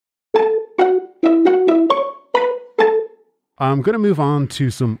I'm going to move on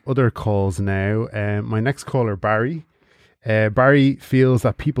to some other calls now. My next caller, Barry. Barry feels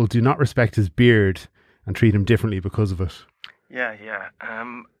that people do not respect his beard and treat him differently because of it. Yeah.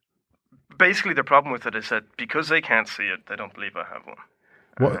 Basically, the problem with it is that because they can't see it, they don't believe I have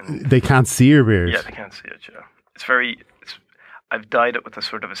one. They can't see your beard? Yeah, they can't see it, yeah. I've dyed it with a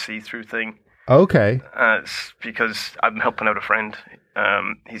sort of a see-through thing. Okay. Because I'm helping out a friend.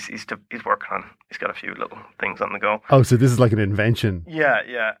 He's working on. He's got a few little things on the go. Oh, so this is like an invention.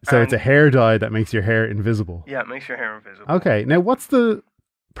 Yeah. So it's a hair dye that makes your hair invisible. Yeah, it makes your hair invisible. Okay. Now, what's the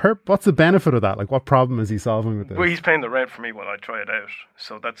benefit of that? Like, what problem is he solving with this? Well, he's paying the rent for me while I try it out.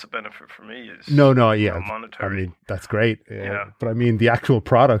 So that's the benefit for me. Is monetary. I mean, that's great. Yeah. But I mean, the actual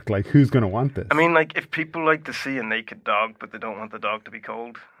product, like, who's going to want this? I mean, like, if people like to see a naked dog, but they don't want the dog to be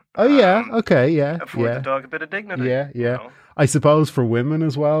cold. Oh, yeah. Okay, yeah. Afford the dog a bit of dignity. Yeah. You know? I suppose for women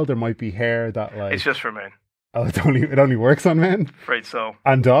as well, there might be hair that, like... It's just for men. Oh, it only works on men? Afraid so.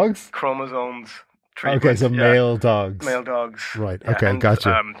 And dogs? Chromosomes. Okay, so male dogs. Male dogs. Right, okay,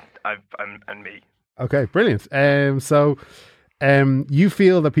 gotcha. And me. Okay, brilliant. So you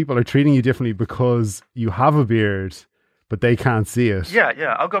feel that people are treating you differently because you have a beard, but they can't see it.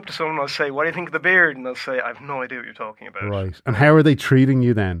 Yeah. I'll go up to someone and I'll say, "What do you think of the beard?" And they'll say, "I have no idea what you're talking about." Right. And how are they treating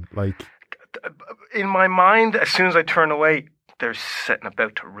you then? Like, in my mind, as soon as I turn away, they're setting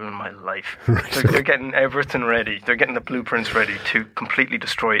about to ruin my life. Right. They're getting everything ready. They're getting the blueprints ready to completely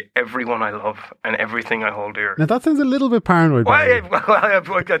destroy everyone I love and everything I hold dear. Now that sounds a little bit paranoid. Well,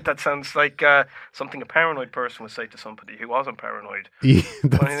 that sounds like something a paranoid person would say to somebody who wasn't paranoid. Yeah,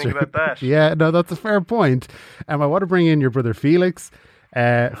 what do you think about that? Yeah, no, that's a fair point. I want to bring in your brother Felix.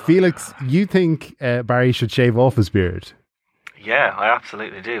 Felix, you think Barry should shave off his beard? Yeah, I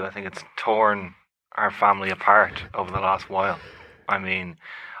absolutely do. I think it's torn our family apart over the last while. I mean...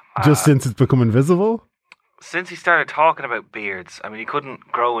 Just since it's become invisible? Since he started talking about beards. I mean, he couldn't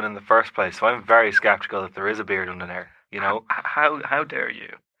grow one in the first place, so I'm very sceptical that there is a beard under there, you know? How dare you?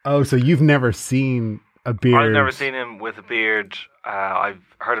 Oh, so you've never seen a beard? I've never seen him with a beard. I've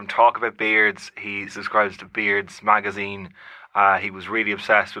heard him talk about beards. He subscribes to Beards magazine. He was really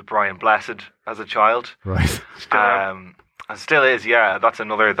obsessed with Brian Blessed as a child. Right. And still is, yeah. That's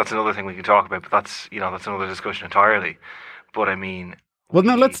another thing we can talk about, but that's another discussion entirely. But I mean, well,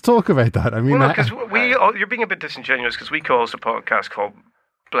 now let's talk about that. I mean, because you're being a bit disingenuous because we call us a podcast called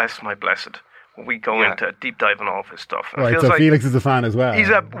 "Bless My Blessed." We go into a deep dive on all of his stuff. Right, so like Felix is a fan as well. He's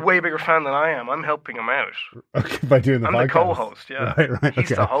a way bigger fan than I am. I'm helping him out. Okay, by doing the podcast. I'm the co-host. Yeah, right. He's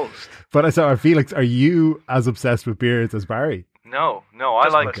the host. But so, Felix, are you as obsessed with beards as Barry? No.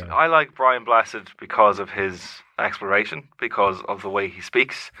 I like Brian Blessed because of his exploration, because of the way he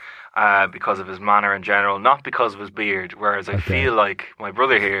speaks, because of his manner in general, not because of his beard. Whereas I feel like my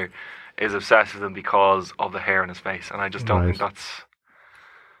brother here is obsessed with him because of the hair in his face, and I just don't think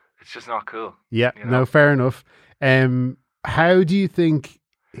it's just not cool. Yeah, you know? No, fair enough. How do you think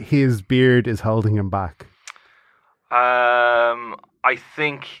his beard is holding him back? I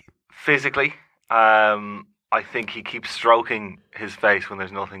think physically. I think he keeps stroking his face when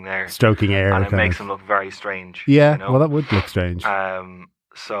there's nothing there. Stroking air. And it makes him look very strange. Yeah, you know? Well, that would look strange.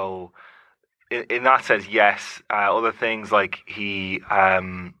 So, in that sense, yes. Other things like he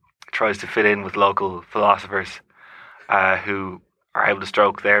tries to fit in with local philosophers who are able to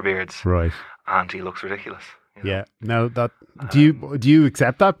stroke their beards. Right. And he looks ridiculous. You know? Yeah. Now, do you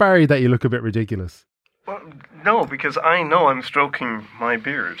accept that, Barry, that you look a bit ridiculous? Well, no, because I know I'm stroking my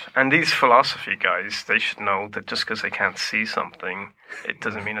beard. And these philosophy guys, they should know that just because they can't see something, it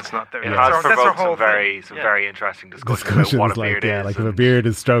doesn't mean it's not there. It has provoked some very interesting discussions about what a beard is. Yeah, like if a beard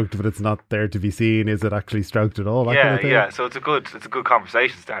is stroked but it's not there to be seen, is it actually stroked at all? That kind of thing? Yeah. So it's a good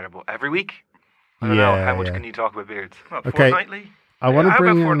conversation starter. But every week, I don't know how much can you talk about beards? Well, fortnightly. I want to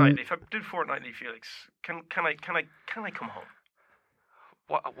bring in fortnightly. If I do fortnightly, Felix, can I come home?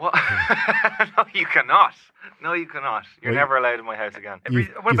 What? No, you cannot. You're never allowed in my house again. Every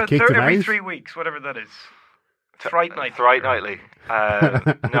 3 weeks, whatever that is? Fortnightly.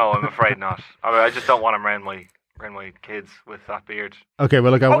 No, I'm afraid not. I just don't want him around my kids with that beard. Okay,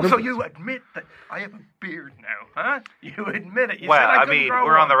 well, look. So you admit that I have a beard now, huh? You admit it.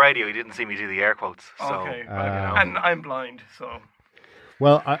 We're on the radio. He didn't see me do the air quotes. Okay, and I'm blind, so.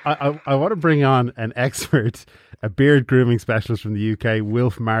 Well, I want to bring on an expert, a beard grooming specialist from the UK,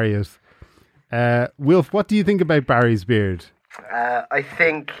 Wilf Marriott. Wilf, what do you think about Barry's beard? I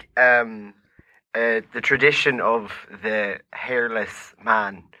think the tradition of the hairless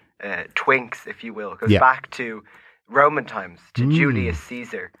man, twinks, if you will, goes back to Roman times, to Julius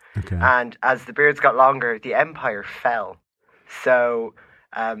Caesar. Okay. And as the beards got longer, the empire fell. So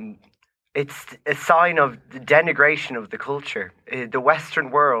it's a sign of the denigration of the culture. The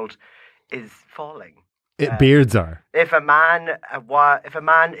Western world is falling. Beards are. If a man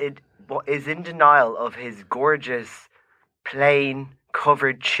is in denial of his gorgeous, plain,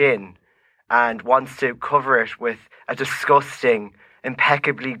 covered chin and wants to cover it with a disgusting,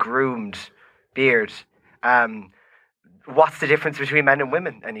 impeccably groomed beard, what's the difference between men and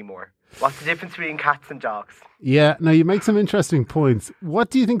women anymore? What's the difference between cats and dogs? Yeah, no, you make some interesting points. What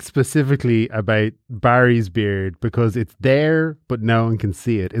do you think specifically about Barry's beard? Because it's there, but no one can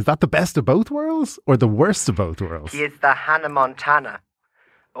see it. Is that the best of both worlds or the worst of both worlds? He is the Hannah Montana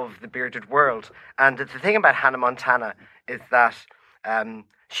of the bearded world. And the thing about Hannah Montana is that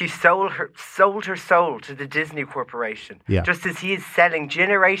she sold her soul to the Disney Corporation. Yeah. Just as he is selling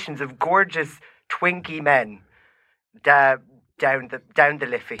generations of gorgeous, twinky men down the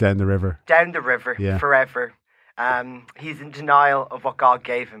Liffey. Down the river. Down the river, Yeah. forever. He's in denial of what God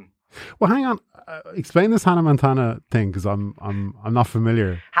gave him. Well, hang on. Explain this Hannah Montana thing, because I'm not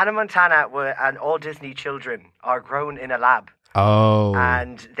familiar. Hannah Montana and all Disney children are grown in a lab. Oh.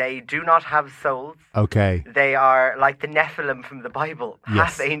 And they do not have souls. Okay. They are like the Nephilim from the Bible.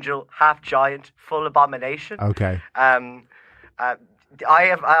 Yes. Half angel, half giant, full abomination. Okay. I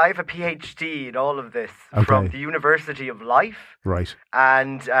have a PhD in all of this from the University of Life. Right.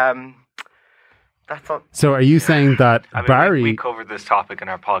 And that's all. So are you saying that Barry... We covered this topic in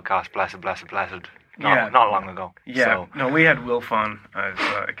our podcast, Blessed, not long ago. Yeah, So, no, we had Wilf on as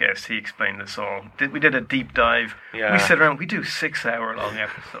a guest. He explained this all. We did a deep dive. Yeah. We sit around, we do 6-hour-long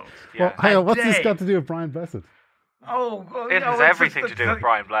episodes. Well, hang on, what's this day. got to do with Brian Blessed? Oh, well, it has everything to do with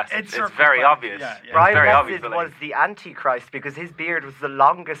Brian Blessed. It's very obvious. Yeah. Brian very Blessed obvious. was the Antichrist because his beard was the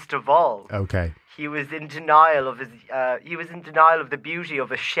longest of all. Okay. He was in denial of the beauty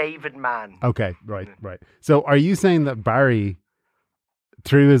of a shaven man. Okay, right. So are you saying that Barry,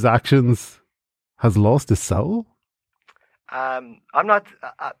 through his actions, has lost his soul? I'm not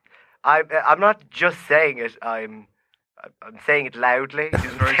just saying it. I'm saying it loudly.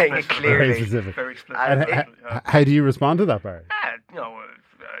 I'm saying it clearly. Very specific. Very explicit. And how do you respond to that, Barry?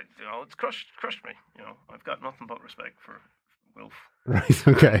 It's crushed me. I've got nothing but respect for Wilf. Right,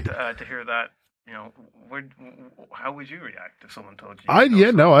 okay. And, to hear that, how would you react if someone told you?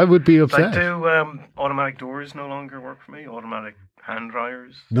 I would be upset. Do automatic doors no longer work for me? Automatic hand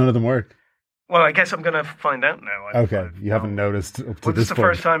dryers? None of them work. Well, I guess I'm going to find out now. Okay, you haven't noticed up to Well, this is the point.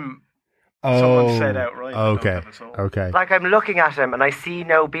 first time someone said outright. I don't have a soul. Okay. Like I'm looking at him and I see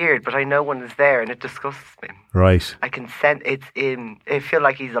no beard, but I know one is there, and it disgusts me. Right. I can sense it's in. I feel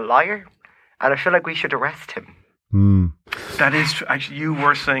like he's a liar, and I feel like we should arrest him. That is true. Actually, you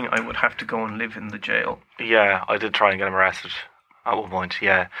were saying I would have to go and live in the jail. Yeah, I did try and get him arrested at one point,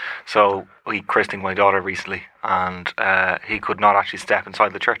 yeah. So he christened my daughter recently, and he could not actually step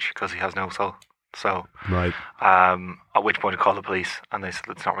inside the church because he has no soul. So, right. At which point I called the police, and they said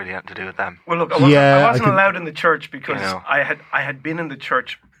it's not really anything to do with them. Well, look, I wasn't allowed in the church because I had been in the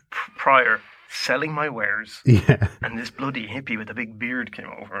church prior, selling my wares. Yeah. And this bloody hippie with a big beard came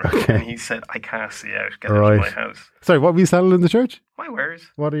over, and he said, "I can't see out. Get out of my house." Sorry, what were you selling in the church? My wares.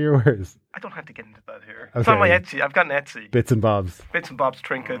 What are your wares? I don't have to get into that here. Okay. It's on my Etsy. I've got an Etsy. Bits and bobs. Bits and bobs,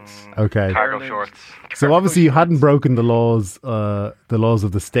 trinkets. Okay. Cargo shorts. So obviously you hadn't broken the laws of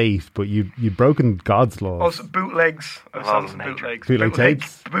the state, but you'd broken God's laws. Also, bootlegs. I've sold some bootlegs. Bootleg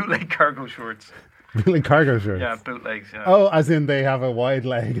tapes? Bootleg cargo shorts. Bootleg cargo shorts? Yeah, bootlegs, yeah. Oh, as in they have a wide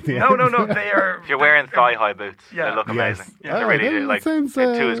leg at the end? No, they are... If you're wearing thigh-high boots, Yeah. they look amazing. Yes. Yeah, they really do. Like, sounds,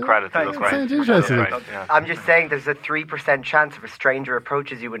 to his credit, they look great. sounds interesting. They look great, yeah. I'm just saying there's a 3% chance if a stranger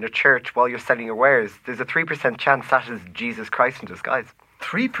approaches you in a church while you're selling your wares. There's a 3% chance that is Jesus Christ in disguise.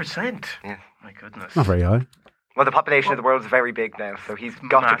 3%? Yeah. My goodness. Not very high. Well, the population of the world is very big now, so he's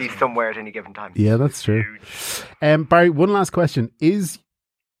got to be Massive. somewhere at any given time. Yeah, that's true. Huge. Barry, one last question. Is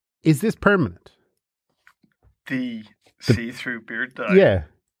this permanent? The see-through beard dye? Yeah.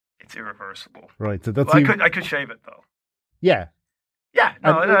 It's irreversible. Right. So that's Well, I could shave it, though. Yeah. Yeah.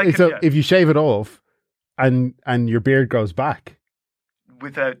 No, And, I could, so yeah. if you shave it off and your beard grows back.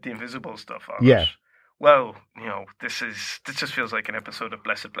 Without the invisible stuff on Yeah. it. Well, this just feels like an episode of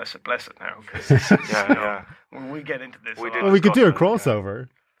Blessed now. 'Cause this is, Yeah. when we get into this, We a did lot. Well, we could do a discuss crossover.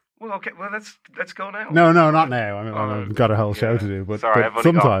 Well, okay. Well, let's go now. No, not now. I mean, we've got a whole show to do, but, Sorry, but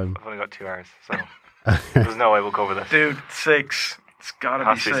sometime. I've only got 2 hours, so there's no way we'll cover this. Dude, 6. It's gotta be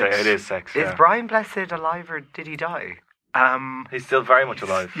Has to 6. say, it is 6. Is Yeah. Brian Blessed alive or did he die? He's still very much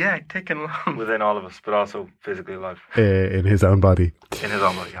alive Yeah, taking long. within all of us, but also physically alive In his own body. in his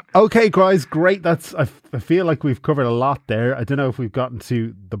own body. Yeah. Okay, guys, great. I feel like we've covered a lot there. I don't know if we've gotten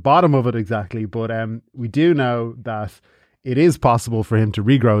to the bottom of it exactly, but we do know that it is possible for him to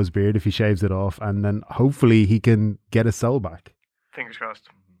regrow his beard if he shaves it off, and then hopefully he can get his soul back. Fingers crossed.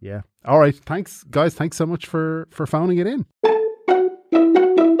 Yeah. All right. Thanks, guys. Thanks so much for phoning it in.